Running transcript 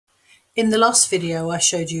In the last video, I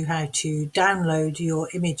showed you how to download your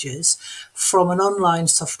images from an online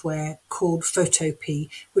software called Photopea,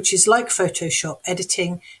 which is like Photoshop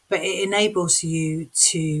editing, but it enables you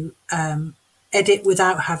to edit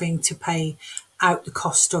without having to pay out the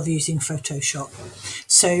cost of using Photoshop.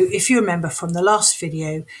 So if you remember from the last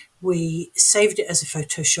video, we saved it as a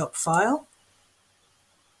Photoshop file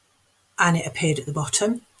and it appeared at the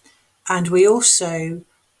bottom. And we also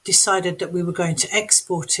decided that we were going to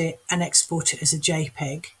export it and export it as a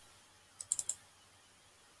JPEG.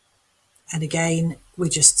 And again, we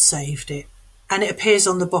just saved it and it appears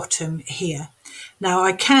on the bottom here. Now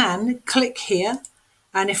I can click here,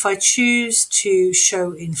 and if I choose to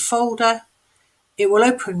show in folder, it will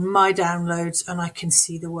open my downloads and I can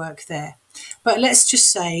see the work there. But let's just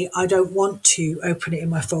say I don't want to open it in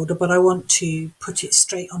my folder, but I want to put it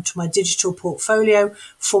straight onto my digital portfolio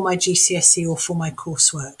for my GCSE or for my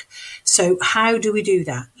coursework. So how do we do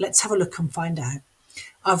that? Let's have a look and find out.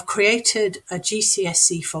 I've created a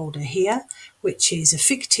GCSE folder here, which is a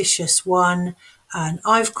fictitious one, and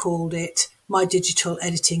I've called it My Digital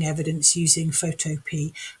Editing Evidence using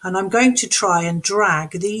Photopea. And I'm going to try and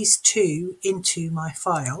drag these two into my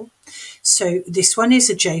file. So this one is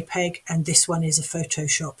a JPEG and this one is a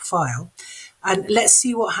Photoshop file. And let's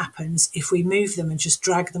see what happens if we move them and just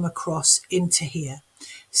drag them across into here.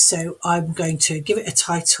 So I'm going to give it a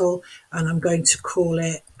title and I'm going to call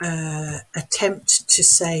it Attempt to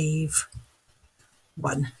Save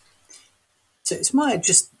One. So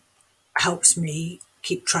just helps me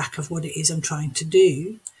keep track of what it is I'm trying to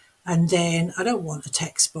do. And then I don't want a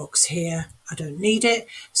text box here. I don't need it.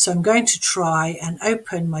 So I'm going to try and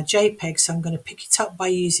open my JPEG. So I'm going to pick it up by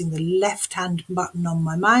using the left-hand button on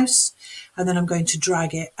my mouse, and then I'm going to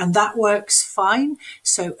drag it, and that works fine.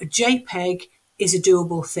 So a JPEG is a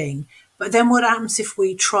doable thing. But then what happens if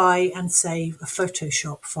we try and save a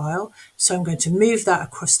Photoshop file? So I'm going to move that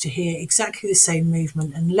across to here, exactly the same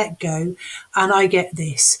movement, and let go. And I get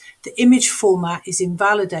this. The image format is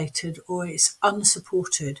invalidated or it's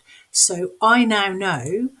unsupported. So I now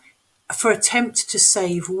know for Attempt to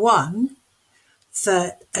Save One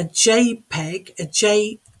that a JPEG,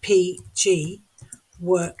 a JPG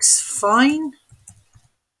works fine,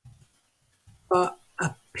 but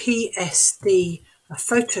a PSD, a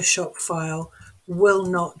Photoshop file, will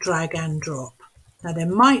not drag and drop. Now there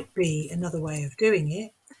might be another way of doing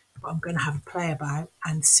it, but I'm going to have a play about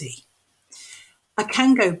and see. I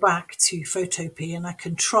can go back to Photopea and I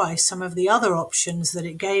can try some of the other options that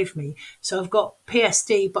it gave me. So I've got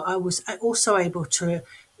PSD, but I was also able to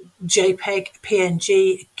JPEG,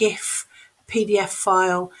 PNG, GIF, PDF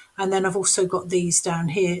file, and then I've also got these down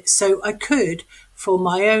here. So I could, for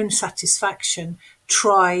my own satisfaction,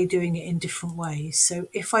 try doing it in different ways. So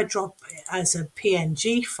if I drop it as a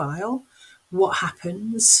PNG file, what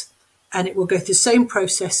happens? And it will go through the same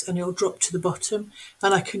process and it'll drop to the bottom,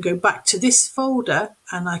 and I can go back to this folder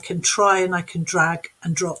and I can try and I can drag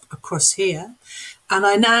and drop across here. And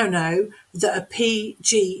I now know that a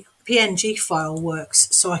PNG file works,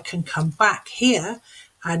 so I can come back here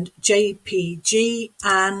and JPG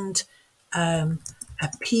and a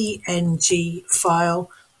PNG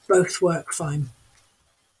file both work fine.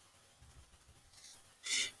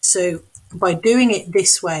 So by doing it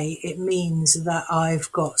this way, it means that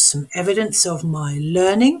I've got some evidence of my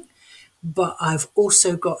learning, but I've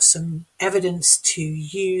also got some evidence to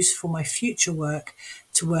use for my future work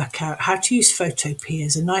to work out how to use Photopea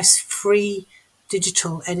as a nice free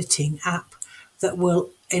digital editing app that will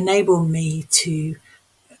enable me to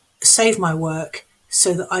save my work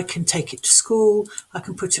so that I can take it to school, I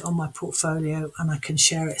can put it on my portfolio, and I can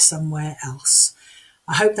share it somewhere else.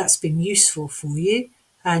 I hope that's been useful for you,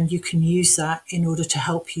 and you can use that in order to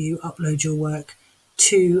help you upload your work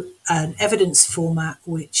to an evidence format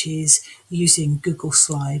which is using Google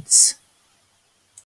Slides.